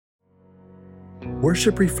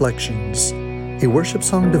Worship Reflections, a worship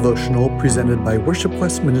song devotional presented by Worship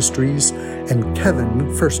Quest Ministries and Kevin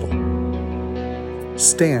Furstel.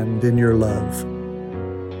 Stand in your love.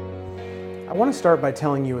 I want to start by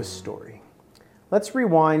telling you a story. Let's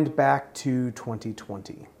rewind back to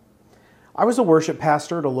 2020. I was a worship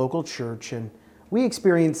pastor at a local church, and we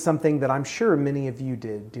experienced something that I'm sure many of you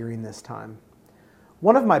did during this time.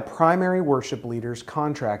 One of my primary worship leaders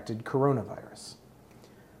contracted coronavirus.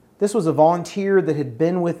 This was a volunteer that had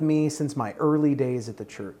been with me since my early days at the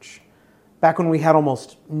church, back when we had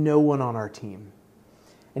almost no one on our team.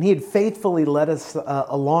 And he had faithfully led us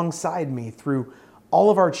alongside me through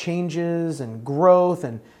all of our changes and growth,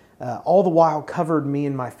 and all the while covered me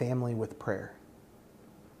and my family with prayer.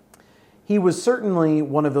 He was certainly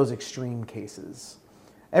one of those extreme cases.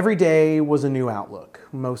 Every day was a new outlook,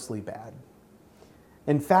 mostly bad.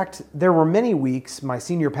 In fact, there were many weeks my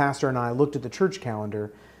senior pastor and I looked at the church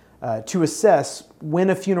calendar to assess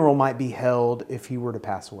when a funeral might be held if he were to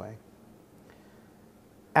pass away.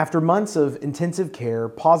 After months of intensive care,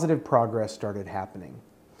 positive progress started happening.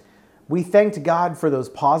 We thanked God for those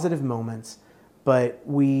positive moments, but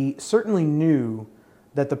we certainly knew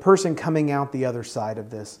that the person coming out the other side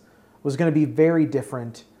of this was going to be very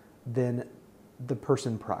different than the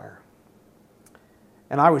person prior.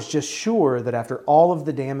 And I was just sure that after all of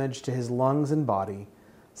the damage to his lungs and body,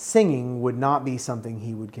 singing would not be something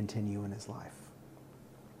he would continue in his life.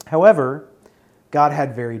 However, God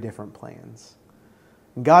had very different plans.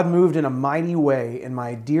 God moved in a mighty way, and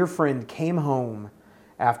my dear friend came home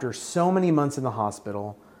after so many months in the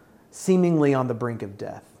hospital, seemingly on the brink of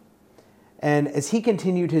death. And as he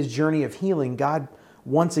continued his journey of healing, God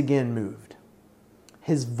once again moved.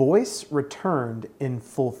 His voice returned in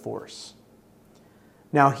full force.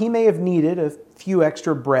 Now, he may have needed a few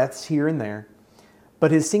extra breaths here and there, but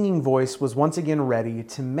his singing voice was once again ready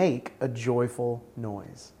to make a joyful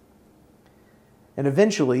noise. And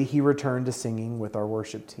eventually, he returned to singing with our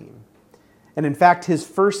worship team. And in fact, his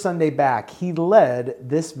first Sunday back, he led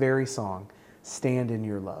this very song, Stand in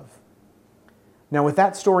Your Love. Now, with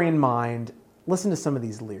that story in mind, listen to some of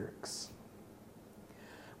these lyrics.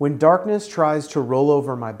 When darkness tries to roll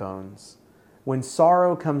over my bones, when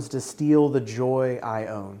sorrow comes to steal the joy I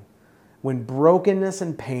own, when brokenness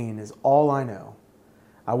and pain is all I know,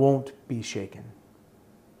 I won't be shaken.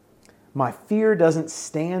 My fear doesn't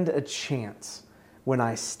stand a chance when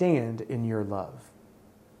I stand in your love.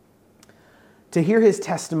 To hear his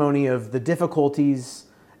testimony of the difficulties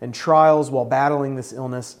and trials while battling this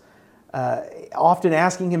illness, often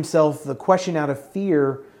asking himself the question out of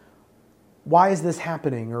fear, why is this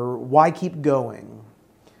happening, or why keep going?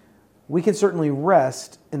 We can certainly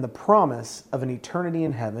rest in the promise of an eternity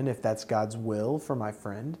in heaven, if that's God's will for my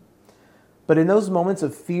friend. But in those moments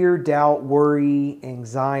of fear, doubt, worry,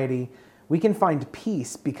 anxiety, we can find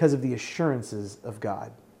peace because of the assurances of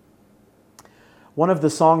God. One of the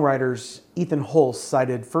songwriters, Ethan Hulse,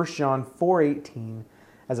 cited 1 John 4:18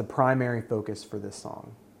 as a primary focus for this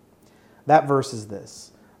song. That verse is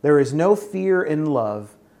this: "There is no fear in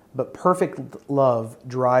love, but perfect love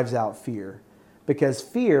drives out fear, because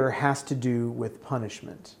fear has to do with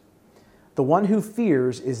punishment. The one who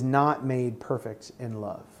fears is not made perfect in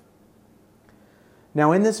love."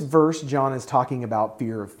 Now, in this verse, John is talking about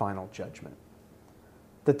fear of final judgment.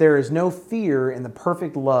 That there is no fear in the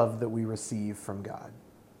perfect love that we receive from God.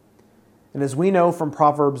 And as we know from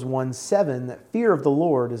Proverbs 1:7, that fear of the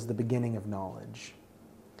Lord is the beginning of knowledge.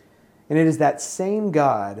 And it is that same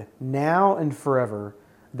God, now and forever,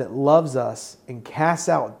 that loves us and casts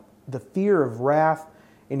out the fear of wrath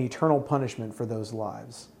and eternal punishment for those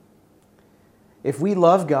lives. If we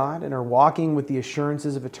love God and are walking with the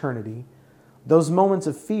assurances of eternity, those moments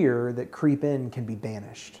of fear that creep in can be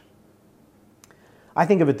banished. I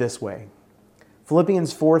think of it this way.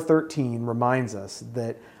 Philippians 4:13 reminds us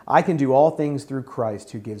that I can do all things through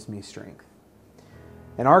Christ who gives me strength.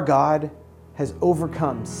 And our God has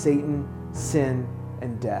overcome Satan, sin,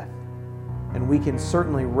 and death. And we can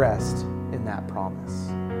certainly rest in that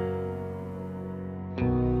promise.